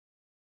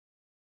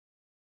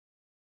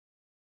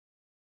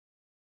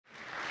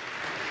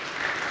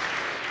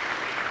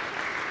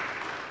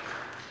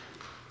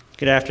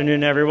Good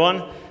afternoon,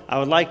 everyone. I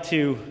would like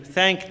to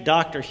thank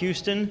Dr.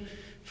 Houston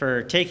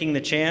for taking the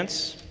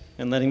chance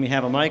and letting me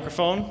have a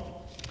microphone.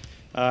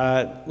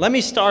 Let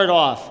me start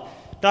off.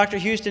 Dr.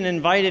 Houston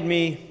invited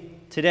me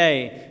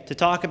today to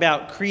talk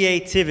about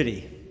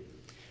creativity.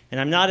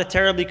 And I'm not a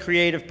terribly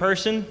creative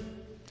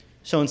person,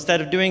 so instead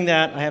of doing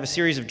that, I have a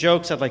series of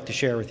jokes I'd like to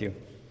share with you.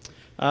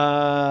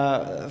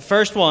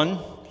 First one,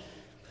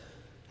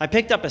 I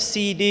picked up a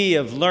CD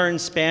of Learn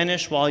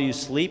Spanish While You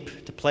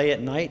Sleep to play at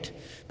night,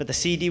 but the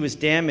CD was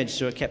damaged,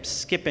 so it kept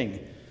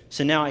skipping.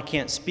 So now I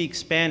can't speak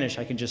Spanish,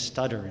 I can just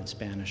stutter in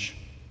Spanish.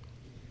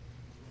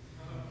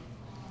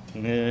 I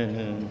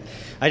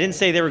didn't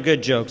say they were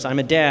good jokes, I'm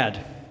a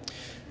dad.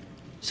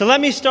 So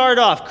let me start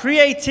off.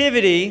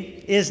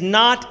 Creativity is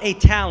not a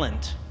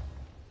talent.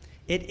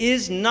 It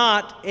is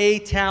not a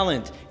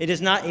talent. It is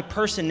not a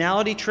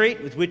personality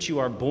trait with which you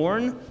are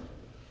born.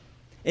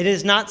 It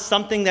is not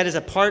something that is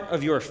a part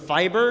of your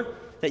fiber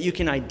that you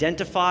can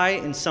identify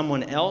in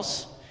someone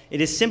else. It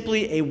is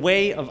simply a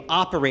way of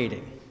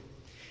operating.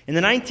 In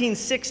the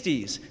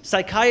 1960s,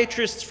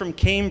 psychiatrists from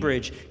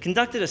Cambridge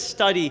conducted a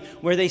study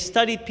where they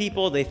studied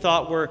people they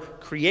thought were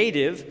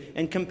creative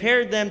and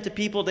compared them to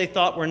people they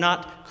thought were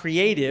not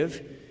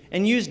creative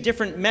and used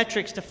different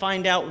metrics to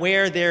find out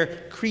where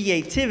their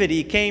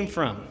creativity came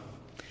from.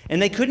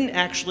 And they couldn't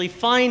actually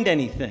find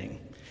anything.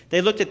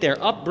 They looked at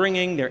their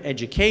upbringing, their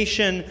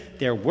education,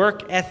 their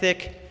work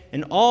ethic,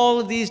 and all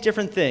of these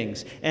different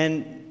things.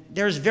 And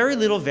there's very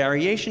little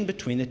variation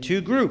between the two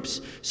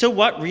groups. So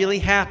what really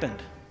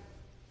happened?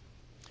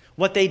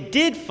 What they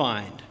did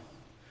find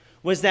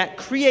was that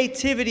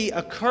creativity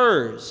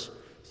occurs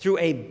through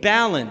a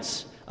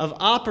balance of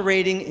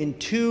operating in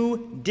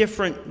two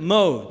different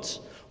modes,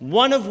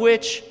 one of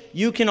which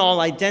you can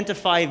all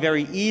identify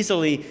very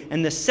easily,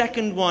 and the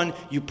second one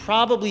you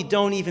probably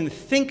don't even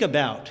think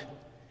about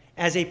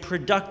as a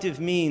productive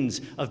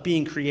means of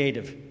being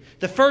creative.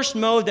 The first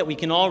mode that we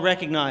can all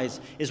recognize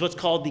is what's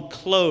called the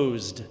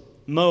closed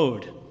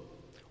mode,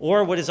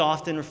 or what is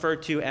often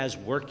referred to as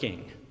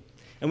working.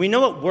 And we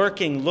know what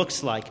working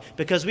looks like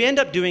because we end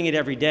up doing it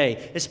every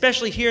day,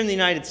 especially here in the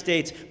United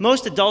States.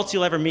 Most adults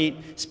you'll ever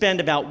meet spend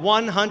about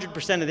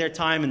 100% of their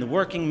time in the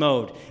working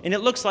mode. And it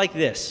looks like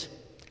this.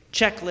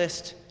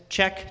 Checklist,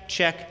 check,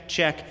 check,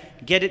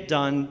 check, get it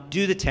done,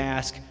 do the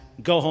task,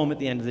 go home at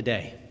the end of the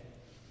day.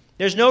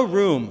 There's no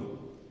room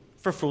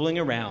for fooling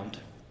around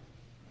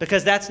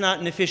because that's not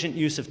an efficient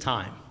use of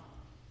time.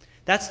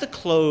 That's the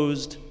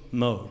closed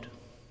mode.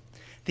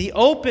 The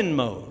open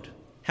mode,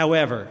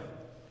 however,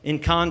 in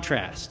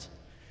contrast,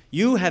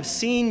 you have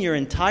seen your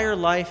entire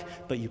life,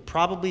 but you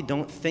probably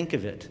don't think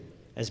of it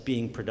as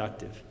being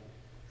productive.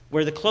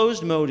 Where the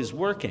closed mode is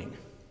working,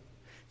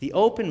 the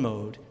open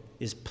mode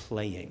is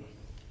playing.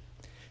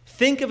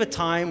 Think of a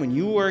time when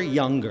you were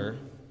younger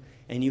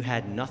and you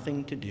had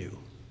nothing to do.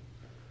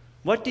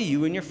 What do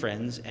you and your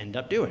friends end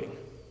up doing?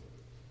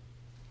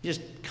 You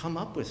just come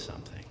up with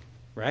something,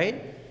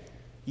 right?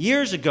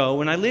 Years ago,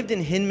 when I lived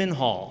in Hinman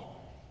Hall,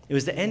 it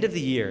was the end of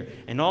the year,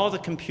 and all the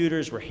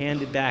computers were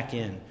handed back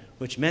in,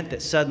 which meant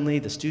that suddenly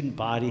the student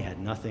body had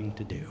nothing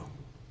to do,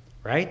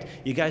 right?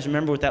 You guys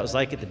remember what that was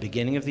like at the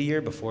beginning of the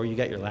year before you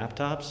got your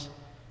laptops?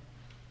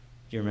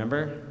 Do you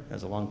remember? That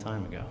was a long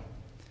time ago.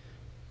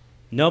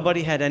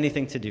 Nobody had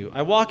anything to do.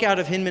 I walk out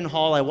of Hinman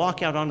Hall, I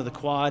walk out onto the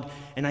quad,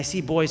 and I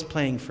see boys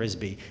playing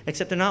Frisbee,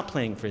 except they're not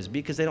playing Frisbee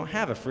because they don't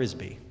have a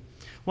Frisbee.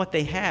 What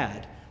they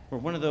had were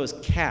one of those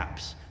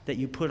caps that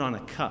you put on a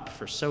cup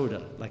for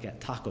soda, like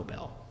at Taco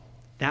Bell.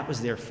 That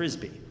was their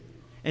Frisbee.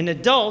 An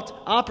adult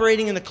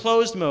operating in the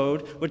closed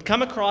mode would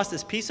come across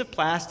this piece of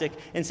plastic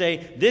and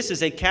say, this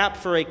is a cap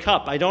for a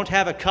cup. I don't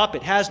have a cup.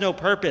 It has no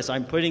purpose.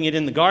 I'm putting it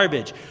in the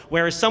garbage.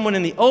 Whereas someone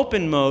in the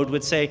open mode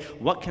would say,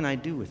 what can I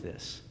do with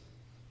this?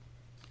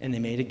 And they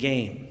made a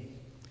game.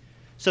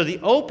 So the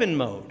open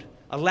mode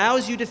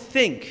allows you to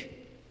think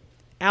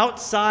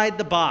outside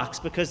the box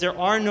because there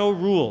are no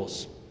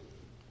rules.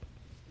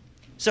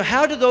 So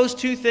how do those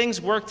two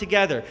things work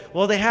together?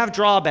 Well, they have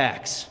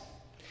drawbacks.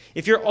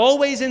 If you're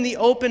always in the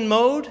open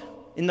mode,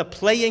 in the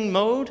playing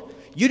mode,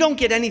 you don't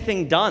get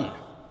anything done.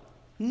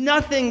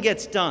 Nothing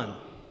gets done.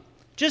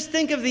 Just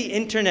think of the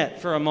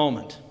internet for a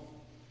moment.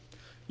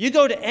 You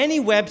go to any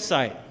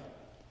website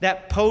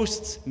that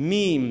posts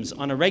memes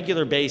on a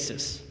regular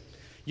basis.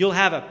 You'll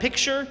have a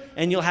picture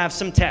and you'll have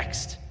some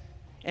text.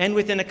 And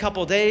within a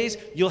couple days,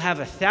 you'll have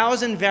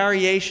 1,000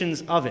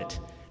 variations of it.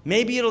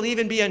 Maybe it'll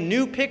even be a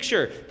new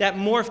picture that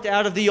morphed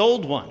out of the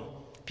old one.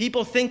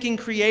 People thinking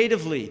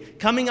creatively,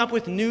 coming up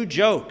with new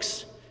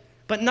jokes.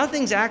 But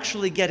nothing's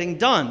actually getting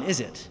done, is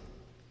it?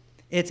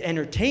 It's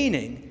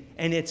entertaining,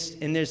 and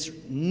there's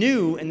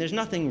new, and there's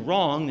nothing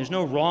wrong. There's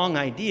no wrong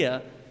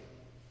idea,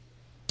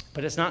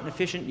 but it's not an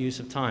efficient use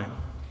of time.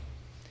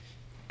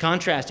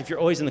 Contrast, if you're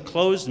always in the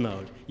closed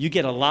mode, you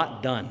get a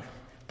lot done,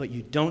 but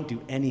you don't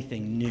do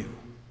anything new,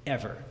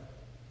 ever.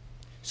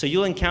 So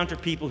you'll encounter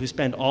people who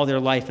spend all their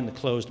life in the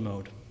closed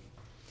mode.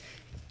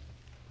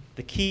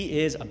 The key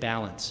is a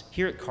balance.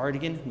 Here at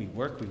Cardigan, we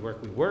work,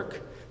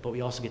 but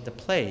we also get to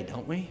play,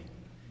 don't we?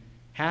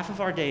 Half of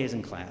our day is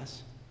in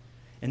class.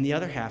 And the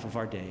other half of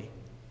our day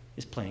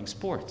is playing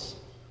sports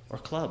or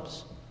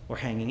clubs or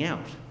hanging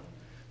out.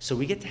 So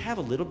we get to have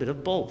a little bit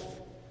of both.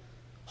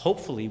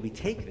 Hopefully we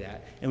take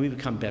that and we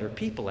become better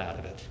people out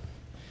of it.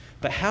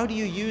 But how do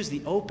you use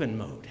the open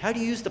mode? How do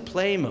you use the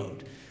play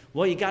mode?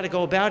 Well, you got to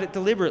go about it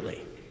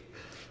deliberately.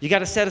 You got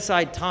to set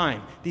aside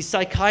time. These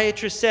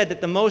psychiatrists said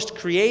that the most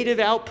creative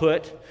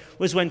output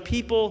was when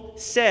people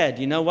said,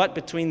 you know what,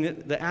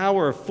 between the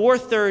hour of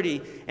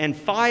 4:30 and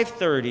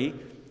 5:30,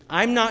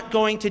 I'm not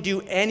going to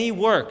do any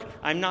work.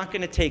 I'm not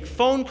going to take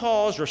phone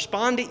calls,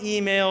 respond to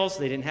emails.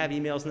 They didn't have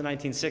emails in the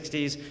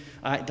 1960s.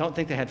 I don't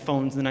think they had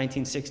phones in the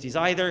 1960s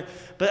either.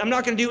 But I'm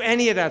not going to do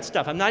any of that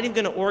stuff. I'm not even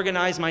going to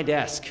organize my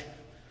desk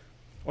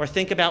or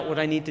think about what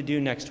I need to do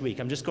next week.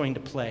 I'm just going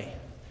to play.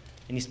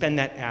 And you spend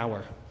that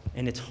hour.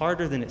 And it's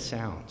harder than it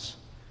sounds,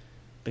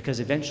 because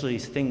eventually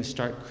things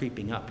start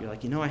creeping up. You're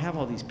like, you know, I have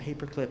all these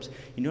paper clips.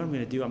 You know what I'm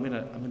going to do? I'm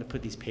going to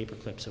put these paper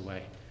clips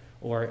away.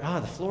 Or,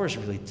 the floor is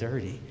really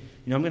dirty.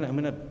 You know, I'm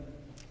going to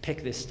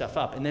pick this stuff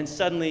up. And then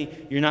suddenly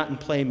you're not in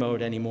play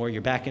mode anymore.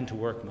 You're back into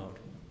work mode.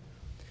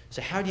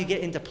 So how do you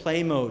get into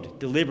play mode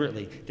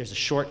deliberately? There's a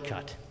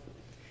shortcut.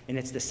 And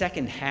it's the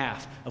second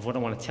half of what I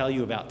want to tell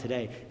you about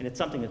today. And it's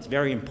something that's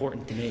very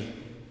important to me.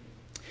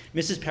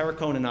 Mrs.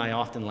 Perricone and I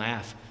often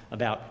laugh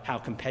about how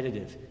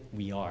competitive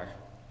we are.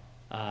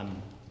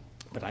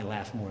 But I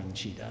laugh more than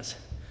she does.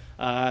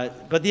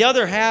 But the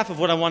other half of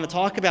what I want to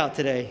talk about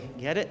today,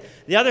 get it?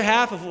 The other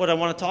half of what I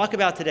want to talk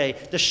about today,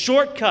 the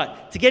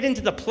shortcut to get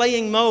into the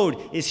playing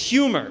mode, is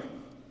humor.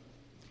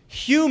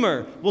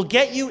 Humor will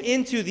get you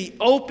into the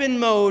open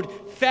mode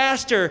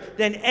faster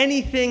than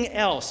anything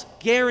else,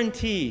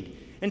 guaranteed.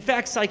 In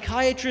fact,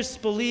 psychiatrists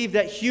believe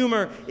that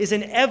humor is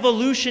an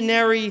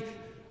evolutionary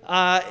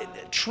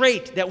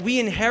trait that we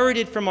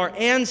inherited from our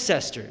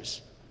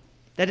ancestors.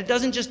 That it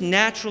doesn't just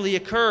naturally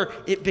occur,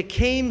 it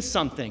became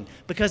something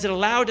because it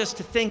allowed us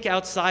to think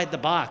outside the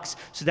box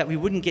so that we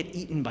wouldn't get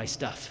eaten by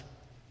stuff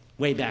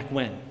way back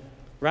when,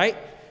 right?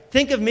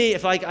 Think of me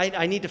if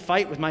I need to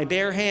fight with my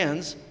bare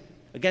hands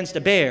against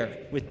a bear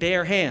with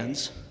bare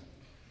hands,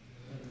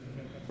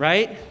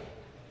 right?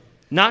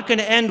 Not going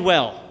to end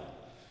well.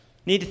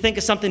 Need to think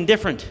of something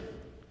different,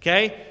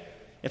 okay?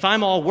 If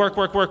I'm all work,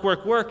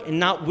 and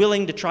not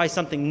willing to try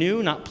something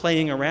new, not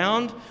playing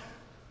around,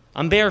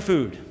 I'm bare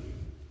food.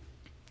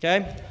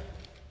 Okay?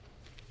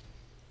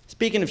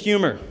 Speaking of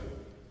humor.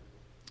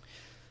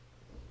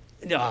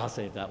 No, I'll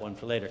save that one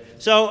for later.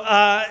 So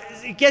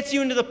it gets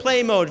you into the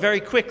play mode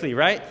very quickly,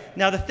 right?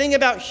 Now the thing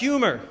about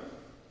humor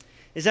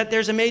is that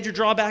there's a major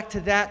drawback to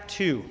that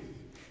too.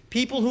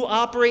 People who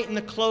operate in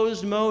the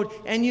closed mode,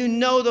 and you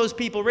know those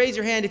people, raise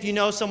your hand if you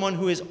know someone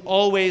who is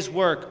always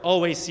work,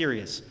 always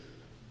serious.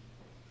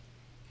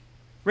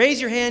 Raise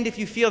your hand if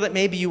you feel that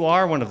maybe you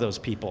are one of those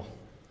people.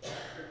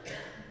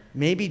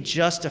 Maybe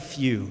just a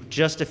few,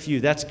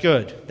 That's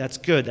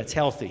good, that's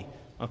healthy,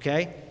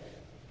 okay?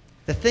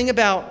 The thing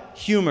about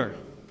humor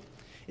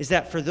is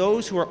that for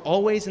those who are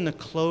always in the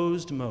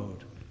closed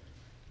mode,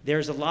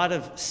 there's a lot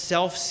of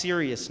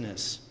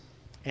self-seriousness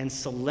and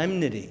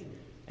solemnity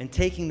and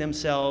taking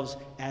themselves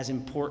as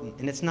important.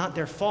 And it's not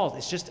their fault,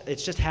 it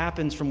just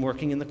happens from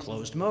working in the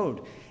closed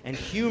mode. And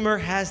humor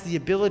has the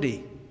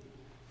ability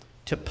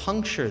to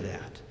puncture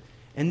that.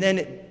 And then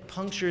it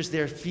punctures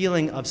their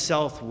feeling of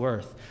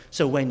self-worth.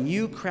 So when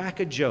you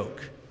crack a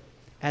joke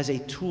as a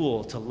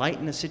tool to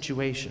lighten a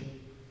situation,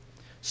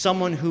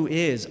 someone who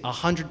is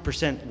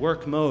 100%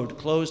 work mode,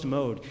 closed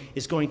mode,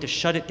 is going to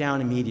shut it down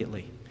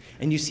immediately.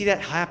 And you see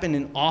that happen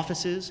in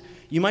offices.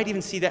 You might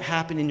even see that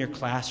happen in your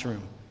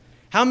classroom.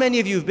 How many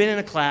of you have been in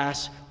a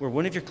class where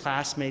one of your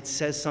classmates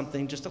says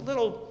something just a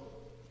little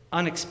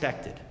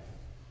unexpected?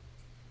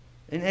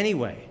 In any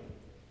way.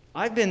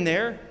 I've been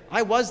there.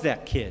 I was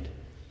that kid.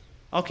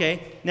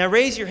 Okay, now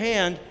raise your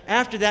hand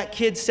after that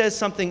kid says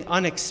something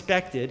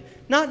unexpected,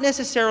 not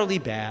necessarily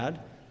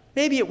bad,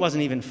 maybe it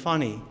wasn't even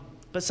funny,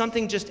 but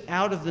something just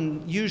out of the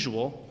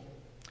usual.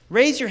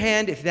 Raise your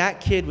hand if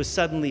that kid was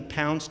suddenly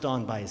pounced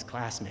on by his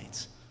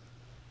classmates.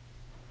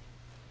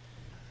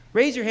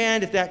 Raise your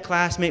hand if that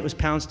classmate was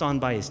pounced on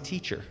by his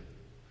teacher.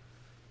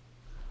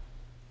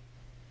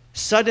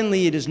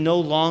 Suddenly it is no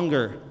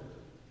longer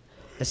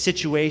a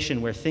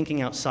situation where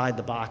thinking outside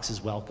the box is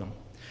welcome.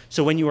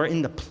 So when you are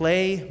in the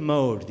play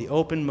mode, the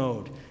open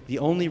mode, the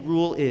only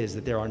rule is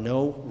that there are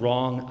no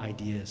wrong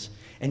ideas.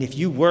 And if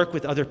you work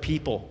with other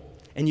people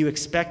and you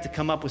expect to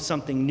come up with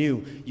something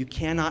new, you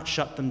cannot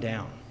shut them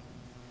down.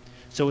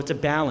 So it's a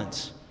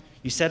balance.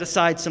 You set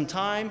aside some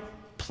time,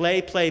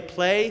 play,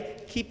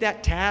 keep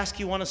that task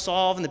you want to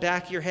solve in the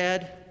back of your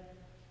head.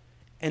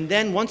 And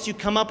then once you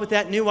come up with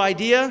that new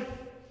idea,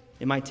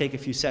 it might take a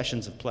few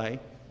sessions of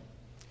play.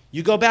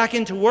 You go back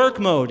into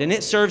work mode, and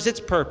it serves its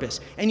purpose.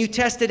 And you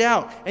test it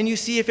out, and you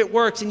see if it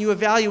works, and you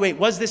evaluate,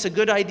 was this a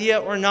good idea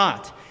or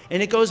not?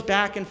 And it goes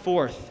back and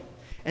forth.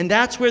 And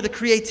that's where the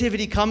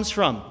creativity comes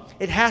from.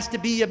 It has to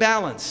be a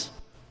balance.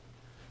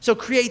 So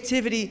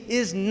creativity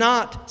is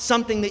not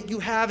something that you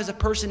have as a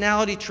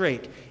personality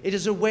trait. It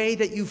is a way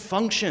that you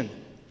function.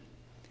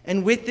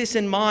 And with this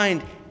in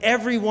mind,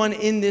 everyone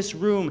in this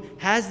room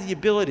has the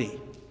ability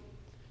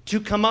to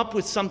come up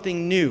with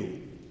something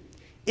new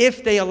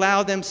if they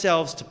allow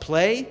themselves to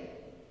play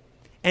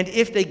and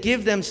if they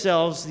give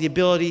themselves the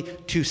ability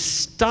to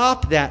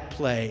stop that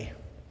play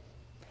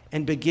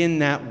and begin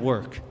that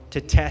work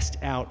to test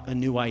out a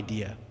new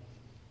idea.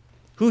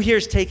 Who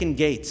here's taken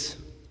Gates?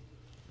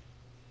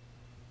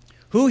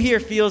 Who here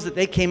feels that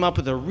they came up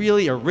with a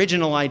really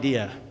original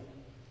idea?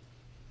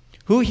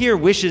 Who here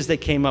wishes they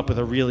came up with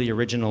a really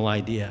original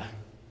idea?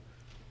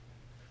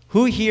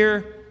 Who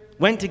here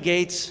went to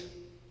Gates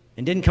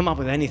and didn't come up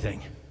with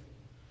anything?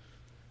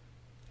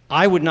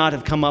 I would not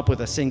have come up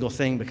with a single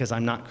thing because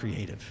I'm not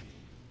creative.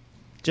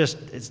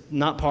 It's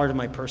not part of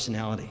my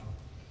personality.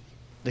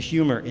 The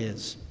humor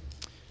is.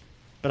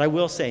 But I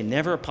will say,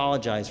 never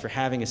apologize for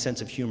having a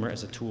sense of humor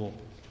as a tool.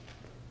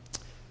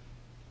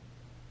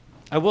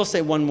 I will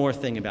say one more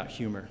thing about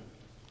humor,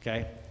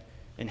 okay,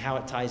 and how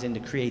it ties into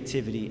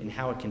creativity and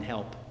how it can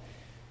help.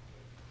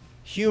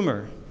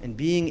 Humor and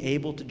being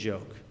able to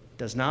joke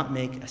does not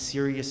make a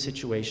serious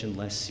situation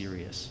less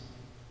serious.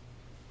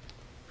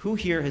 Who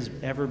here has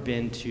ever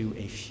been to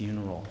a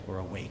funeral or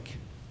a wake?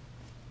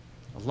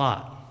 A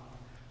lot.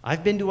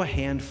 I've been to a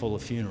handful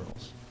of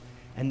funerals,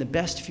 and the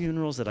best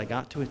funerals that I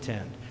got to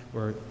attend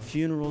were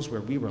funerals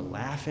where we were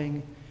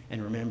laughing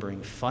and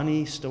remembering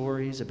funny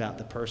stories about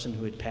the person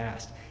who had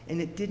passed.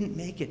 And it didn't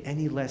make it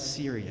any less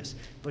serious,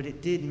 but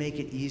it did make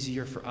it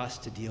easier for us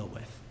to deal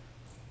with.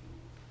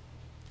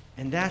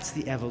 And that's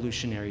the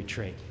evolutionary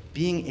trait,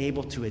 being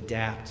able to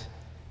adapt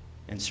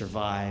and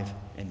survive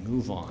and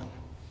move on.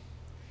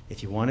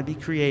 If you want to be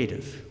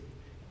creative,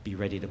 be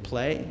ready to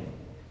play,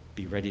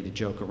 be ready to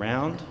joke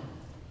around,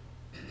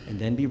 and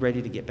then be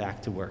ready to get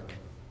back to work.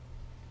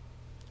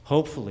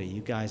 Hopefully,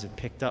 you guys have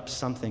picked up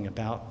something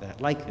about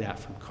that, like that,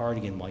 from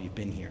Cardigan while you've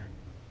been here.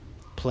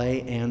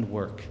 Play and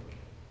work.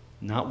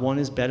 Not one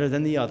is better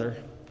than the other.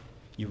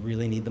 You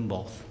really need them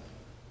both.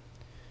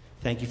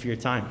 Thank you for your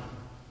time.